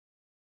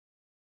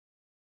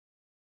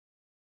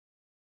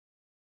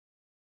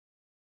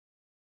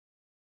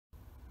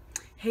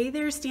Hey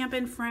there,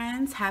 Stampin'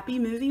 friends. Happy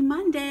Movie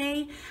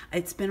Monday.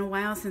 It's been a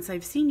while since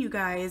I've seen you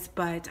guys,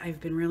 but I've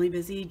been really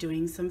busy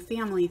doing some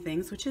family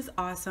things, which is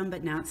awesome,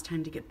 but now it's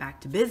time to get back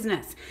to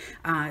business.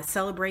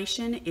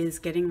 Celebration is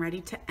getting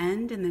ready to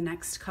end in the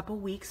next couple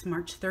weeks.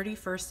 March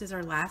 31st is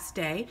our last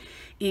day,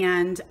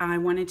 and I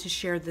wanted to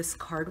share this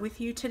card with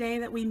you today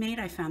that we made.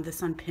 I found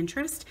this on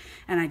Pinterest,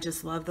 and I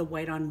just love the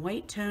white on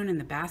white tone and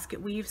the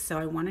basket weave, so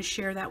I want to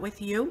share that with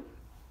you.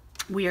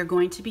 We are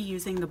going to be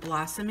using the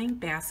Blossoming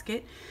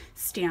Basket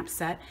stamp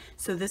set.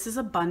 So this is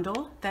a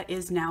bundle that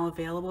is now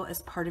available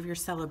as part of your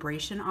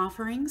celebration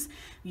offerings.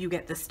 You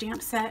get the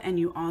stamp set and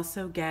you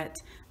also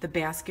get the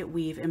basket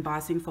weave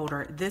embossing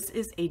folder. This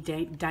is a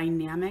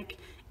dynamic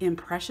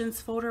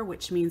impressions folder,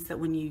 which means that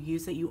when you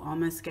use it, you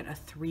almost get a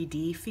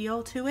 3D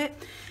feel to it.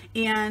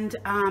 And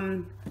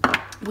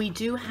we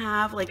do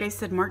have, like I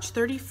said, March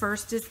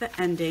 31st is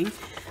the ending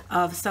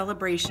of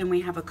celebration.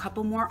 We have a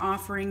couple more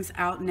offerings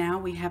out now.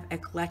 We have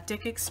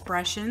Eclectic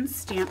Expressions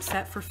stamp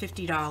set for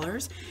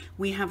 $50.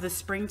 We have the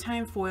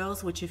Springtime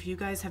Foils, which if you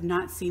guys have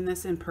not seen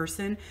this in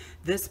person,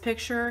 this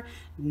picture,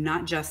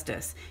 not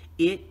justice.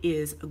 It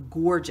is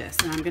gorgeous,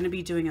 and I'm going to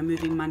be doing a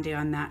Movie Monday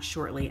on that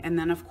shortly. And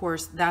then, of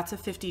course, that's a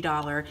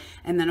 $50.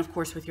 And then, of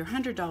course, with your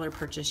 $100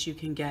 purchase, you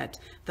can get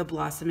the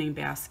Blossoming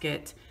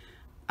Basket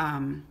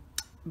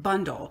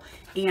bundle.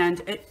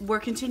 And we're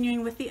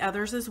continuing with the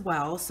others as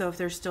well. So if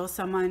there's still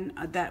someone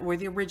that were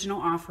the original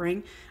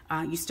offering,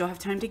 you still have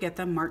time to get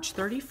them March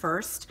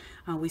 31st.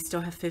 We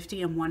still have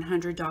 $50 and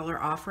 $100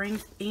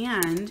 offerings.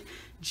 And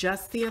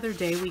just the other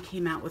day, we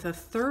came out with a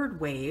third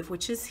wave,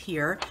 which is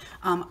here.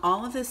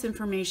 All of this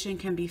information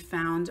can be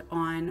found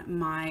on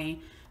my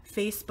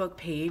Facebook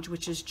page,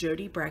 which is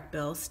Jody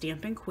Breckbill,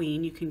 Stampin'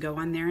 Queen. You can go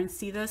on there and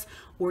see this,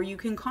 or you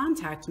can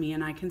contact me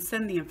and I can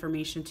send the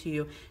information to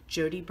you,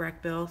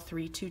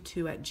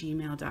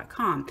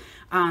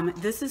 jodybreckbill322@gmail.com.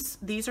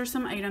 These are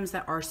some items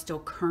that are still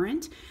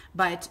current,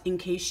 but in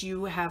case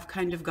you have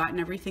kind of gotten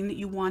everything that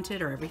you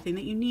wanted or everything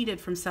that you needed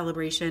from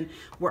Celebration,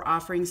 we're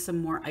offering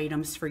some more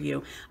items for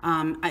you.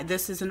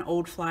 This is an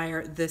old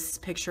flyer. This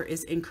picture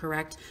is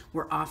incorrect.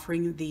 We're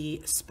offering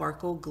the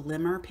Sparkle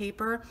Glimmer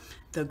paper,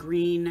 the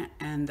green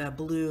and the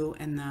blue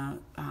and the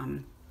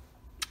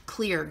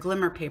clear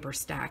glimmer paper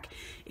stack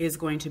is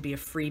going to be a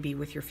freebie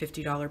with your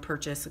 $50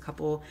 purchase. A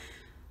couple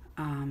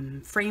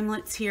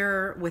framelits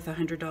here with a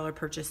 $100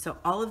 purchase. So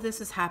all of this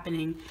is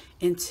happening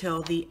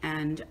until the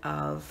end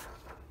of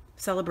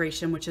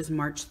Celebration, which is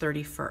March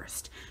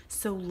 31st.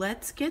 So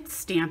let's get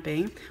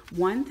stamping.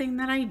 One thing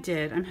that I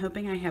did, I'm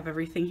hoping I have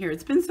everything here.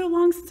 It's been so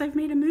long since I've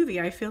made a movie.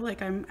 I feel like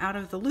I'm out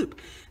of the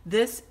loop.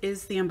 This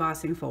is the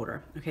embossing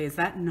folder. Okay, is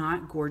that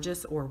not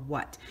gorgeous or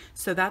what?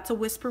 So that's a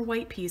Whisper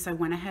White piece. I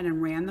went ahead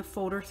and ran the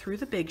folder through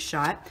the Big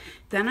Shot.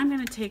 Then I'm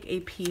going to take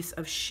a piece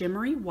of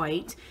shimmery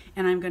white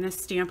and I'm going to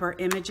stamp our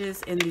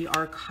images in the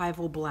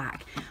archival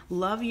black.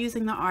 Love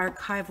using the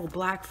archival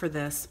black for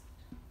this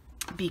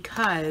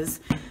because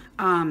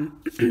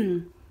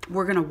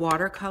we're going to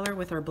watercolor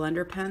with our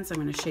blender pens. I'm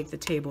going to shake the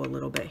table a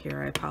little bit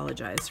here. I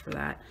apologize for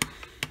that.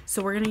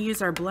 So we're going to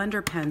use our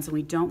blender pens and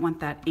we don't want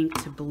that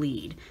ink to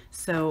bleed.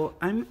 So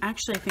I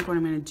think what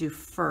I'm going to do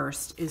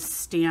first is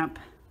stamp.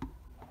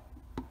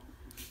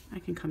 I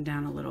can come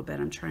down a little bit.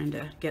 I'm trying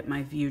to get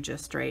my view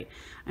just right.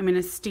 I'm going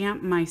to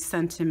stamp my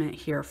sentiment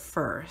here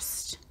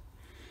first.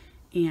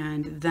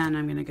 And then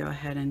I'm going to go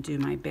ahead and do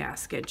my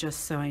basket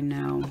just so I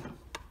know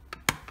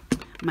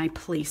my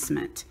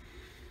placement.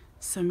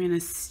 So I'm going to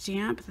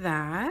stamp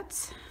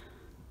that.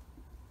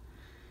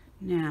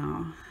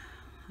 Now,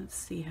 let's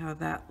see how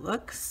that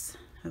looks.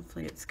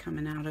 Hopefully it's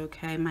coming out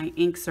okay. My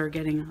inks are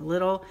getting a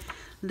little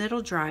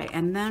dry.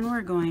 And then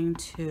we're going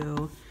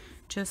to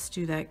just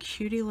do that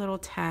cutie little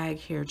tag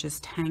here,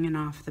 just hanging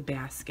off the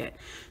basket.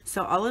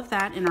 So all of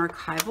that in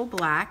archival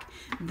black.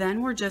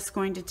 Then we're just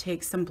going to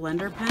take some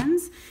blender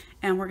pens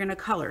and we're going to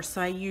color.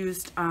 So I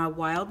used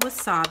Wild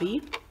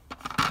Wasabi.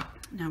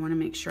 Now I want to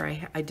make sure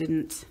I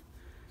didn't.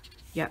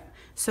 Yep.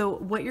 So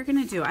what you're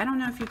going to do, I don't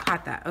know if you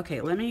caught that.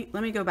 Okay, let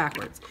me go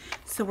backwards.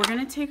 So we're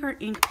going to take our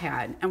ink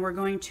pad and we're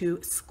going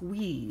to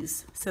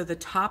squeeze. So the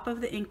top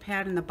of the ink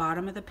pad and the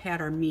bottom of the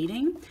pad are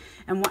meeting.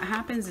 And what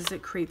happens is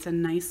it creates a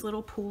nice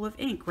little pool of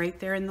ink right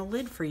there in the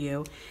lid for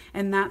you.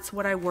 And that's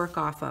what I work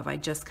off of. I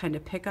just kind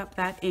of pick up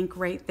that ink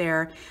right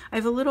there. I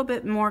have a little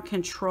bit more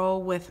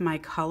control with my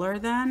color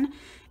then,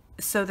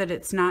 so that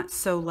it's not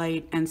so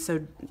light and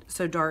so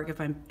dark.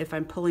 If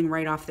I'm pulling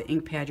right off the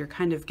ink pad, you're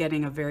kind of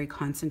getting a very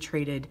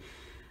concentrated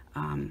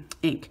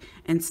ink.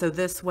 And so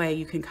this way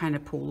you can kind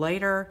of pull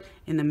lighter,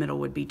 in the middle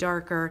would be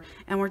darker,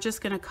 and we're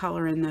just going to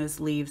color in those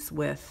leaves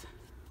with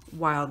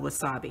Wild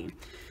Wasabi.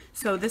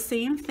 So the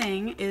same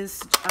thing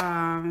is,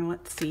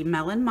 let's see,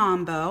 Melon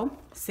Mambo,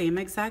 same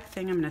exact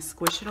thing. I'm going to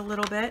squish it a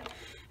little bit,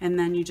 and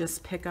then you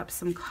just pick up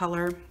some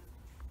color,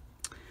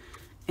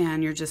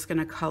 and you're just going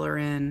to color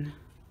in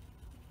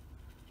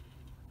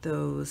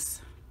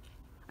those,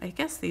 I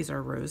guess these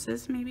are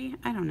roses maybe,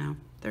 I don't know.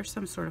 There's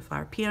some sort of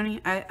flower.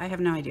 Peony, I have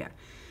no idea.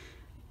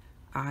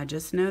 I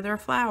just know they're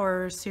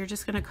flowers, so you're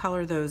just going to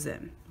color those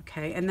in,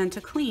 okay? And then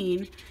to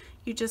clean,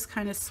 you just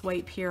kind of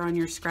swipe here on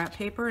your scrap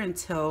paper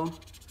until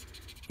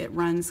it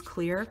runs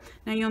clear.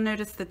 Now you'll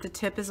notice that the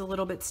tip is a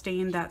little bit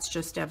stained. That's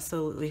just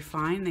absolutely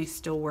fine. They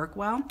still work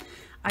well.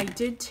 I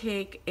did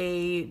take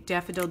a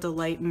Daffodil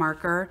Delight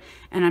marker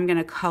and I'm going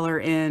to color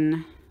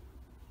in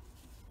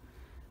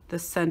the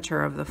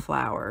center of the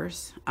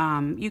flowers.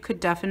 You could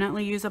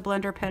definitely use a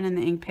blender pen in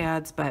the ink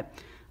pads, but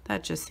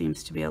that just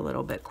seems to be a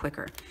little bit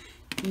quicker.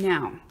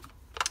 Now,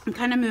 I'm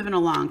kind of moving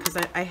along because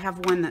I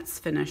have one that's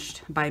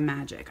finished by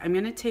magic. I'm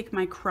going to take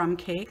my crumb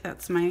cake.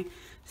 That's my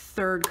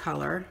third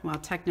color. Well,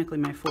 technically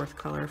my fourth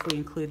color if we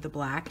include the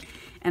black.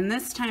 And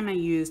this time I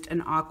used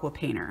an aqua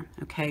painter.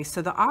 Okay,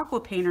 so the aqua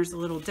painter is a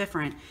little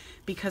different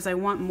because I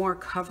want more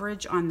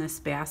coverage on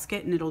this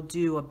basket and it'll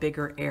do a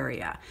bigger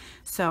area.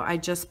 So I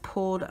just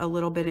pulled a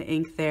little bit of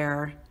ink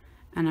there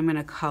and I'm going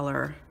to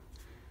color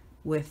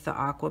with the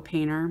aqua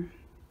painter.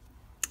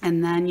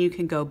 And then you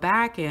can go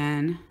back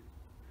in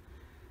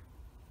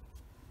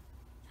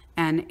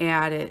and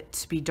add it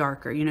to be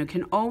darker. You know, you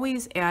can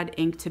always add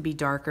ink to be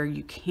darker.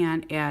 You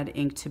can't add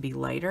ink to be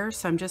lighter.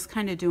 So I'm just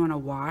kind of doing a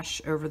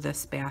wash over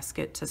this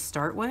basket to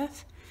start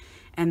with.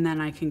 And then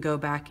I can go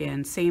back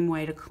in, same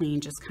way to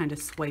clean, just kind of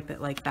swipe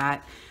it like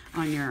that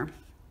on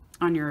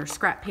your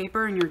scrap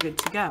paper and you're good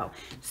to go.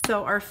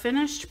 So our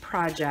finished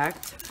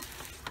project,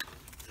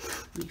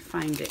 let me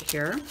find it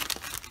here.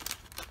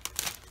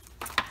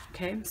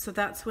 Okay, so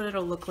that's what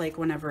it'll look like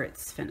whenever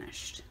it's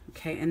finished.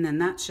 Okay, and then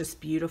that's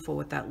just beautiful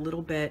with that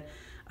little bit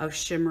of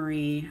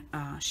shimmery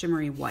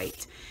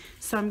white.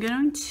 So I'm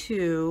going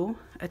to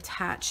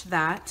attach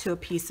that to a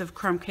piece of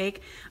crumb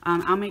cake.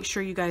 I'll make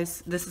sure you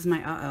guys, this is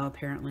my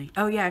apparently.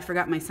 Oh yeah, I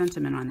forgot my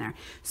sentiment on there.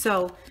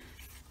 So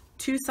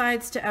 2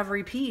 sides to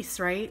every piece,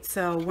 right?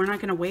 So we're not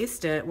gonna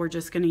waste it. We're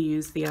just gonna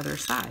use the other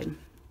side.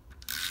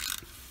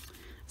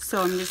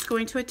 So I'm just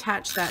going to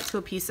attach that to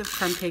a piece of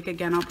crumb cake.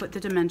 Again, I'll put the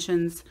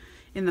dimensions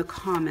in the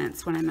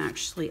comments when I'm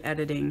actually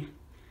editing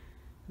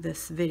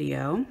this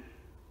video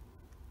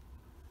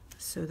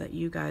so that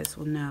you guys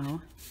will know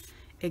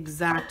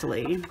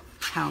exactly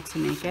how to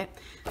make it.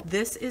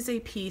 This is a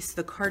piece,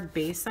 the card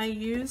base I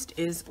used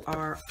is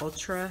our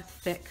ultra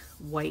thick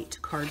white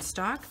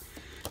cardstock.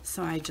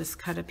 So I just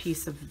cut a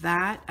piece of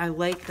that. I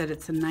like that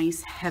it's a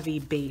nice heavy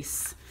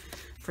base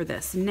for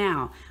this.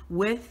 Now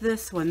with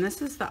this one,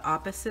 this is the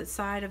opposite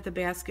side of the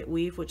basket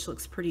weave, which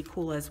looks pretty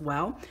cool as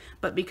well.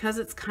 But because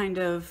it's kind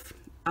of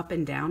up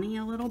and downy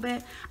a little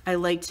bit, I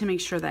like to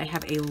make sure that I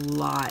have a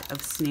lot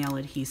of snail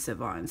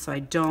adhesive on. So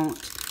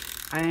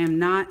I am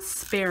not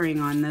sparing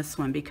on this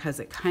one because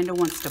it kind of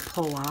wants to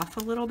pull off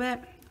a little bit.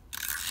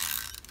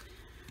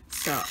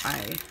 So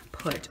I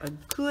put a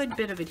good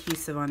bit of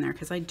adhesive on there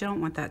because I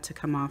don't want that to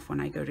come off when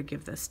I go to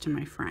give this to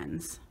my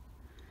friends.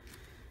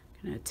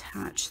 I'm going to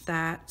attach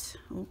that.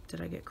 Oh,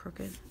 did I get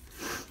crooked?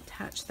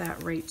 Attach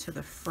that right to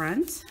the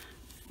front.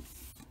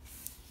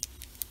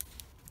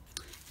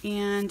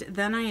 And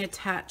then I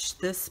attached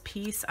this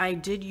piece. I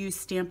did use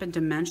Stampin'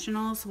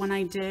 Dimensionals when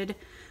I did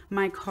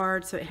my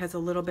card, so it has a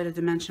little bit of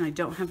dimension. I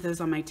don't have those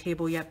on my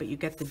table yet, but you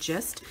get the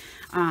gist.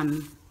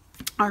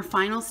 Our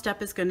final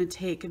step is going to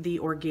take the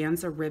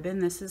organza ribbon.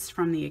 This is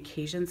from the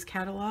Occasions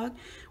catalog.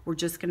 We're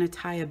just going to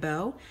tie a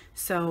bow.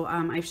 So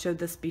I've showed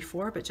this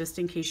before, but just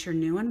in case you're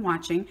new and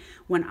watching,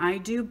 when I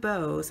do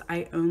bows,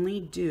 I only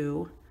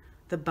do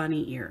the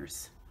bunny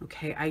ears.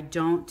 Okay, I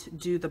don't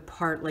do the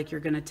part like you're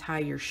going to tie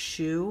your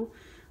shoe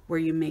where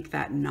you make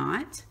that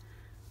knot.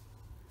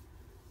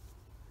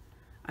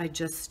 I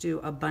just do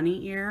a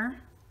bunny ear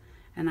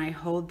and I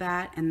hold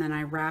that and then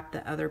I wrap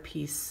the other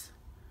piece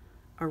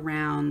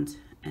around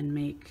and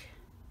make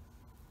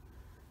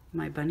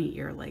my bunny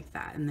ear like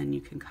that. And then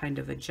you can kind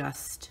of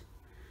adjust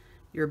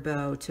your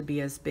bow to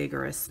be as big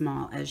or as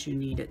small as you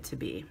need it to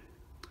be.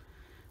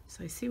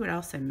 So I see what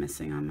else I'm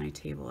missing on my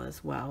table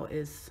as well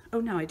is, oh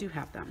no, I do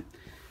have them.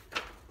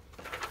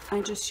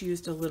 I just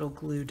used a little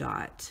glue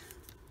dot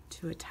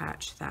to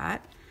attach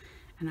that.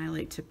 And I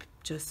like to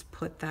just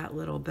put that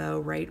little bow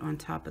right on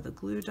top of the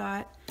glue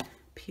dot,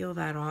 peel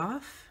that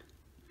off,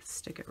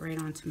 stick it right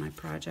onto my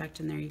project,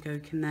 and there you go. You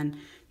can then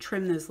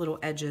trim those little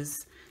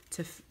edges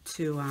to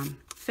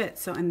fit.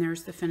 So, and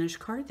there's the finished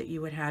card that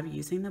you would have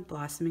using the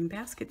Blossoming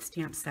Basket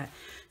stamp set.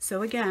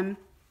 So again,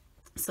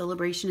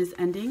 Celebration is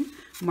ending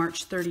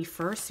March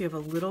 31st, so you have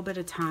a little bit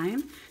of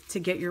time to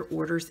get your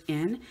orders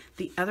in.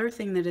 The other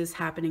thing that is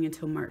happening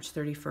until March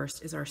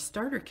 31st is our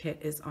starter kit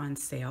is on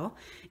sale,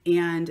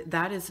 and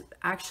that is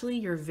actually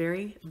your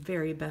very,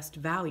 very best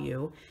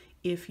value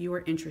if you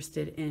are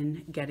interested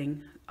in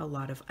getting a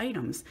lot of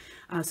items.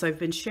 So I've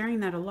been sharing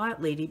that a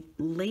lot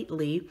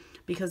lately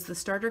because the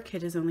starter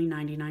kit is only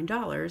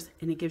 $99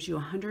 and it gives you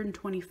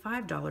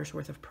 $125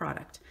 worth of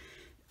product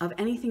of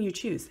anything you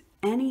choose,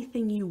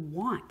 anything you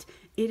want.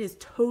 It is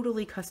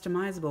totally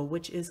customizable,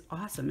 which is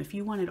awesome. If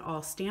you wanted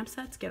all stamp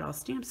sets, get all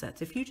stamp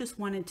sets. If you just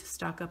wanted to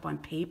stock up on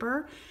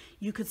paper,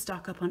 you could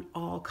stock up on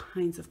all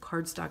kinds of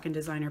cardstock and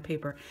designer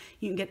paper.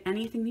 You can get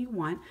anything you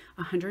want,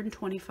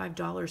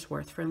 $125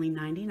 worth for only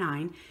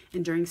 $99,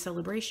 and during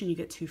Celebration, you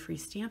get 2 free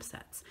stamp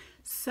sets.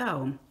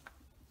 So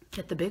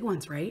get the big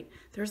ones, right?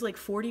 There's like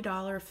 $40,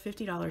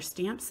 $50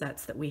 stamp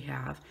sets that we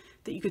have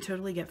that you could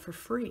totally get for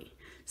free.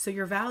 So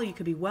your value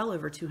could be well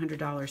over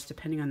 $200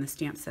 depending on the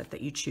stamp set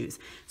that you choose.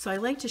 So I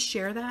like to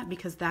share that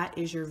because that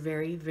is your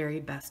very, very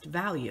best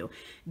value.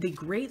 The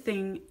great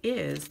thing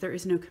is there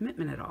is no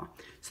commitment at all.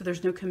 So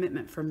there's no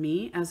commitment from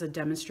me as a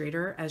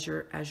demonstrator, as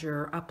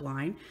your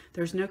upline.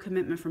 There's no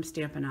commitment from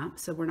Stampin' Up.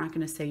 So we're not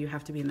going to say you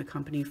have to be in the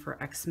company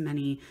for X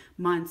many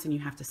months and you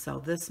have to sell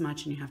this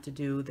much and you have to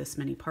do this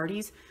many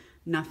parties.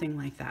 Nothing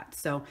like that.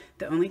 So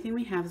the only thing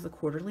we have is the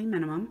quarterly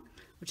minimum,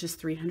 which is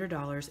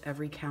 $300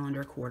 every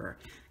calendar quarter.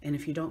 And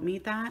if you don't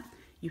meet that,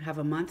 you have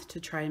a month to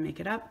try and make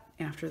it up.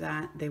 After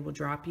that, they will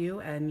drop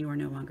you and you are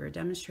no longer a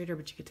demonstrator,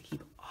 but you get to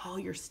keep all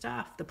your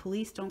stuff. The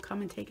police don't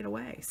come and take it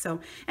away. So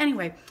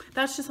anyway,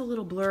 that's just a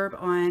little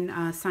blurb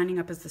on signing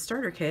up as the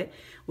starter kit,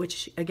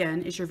 which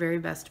again is your very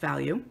best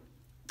value.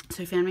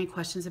 So if you have any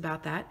questions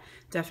about that,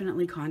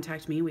 definitely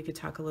contact me. We could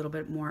talk a little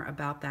bit more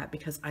about that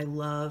because I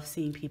love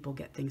seeing people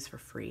get things for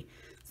free.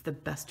 It's the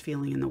best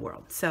feeling in the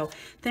world. So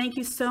thank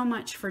you so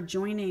much for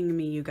joining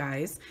me, you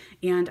guys,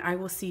 and I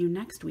will see you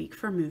next week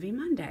for Movie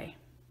Monday.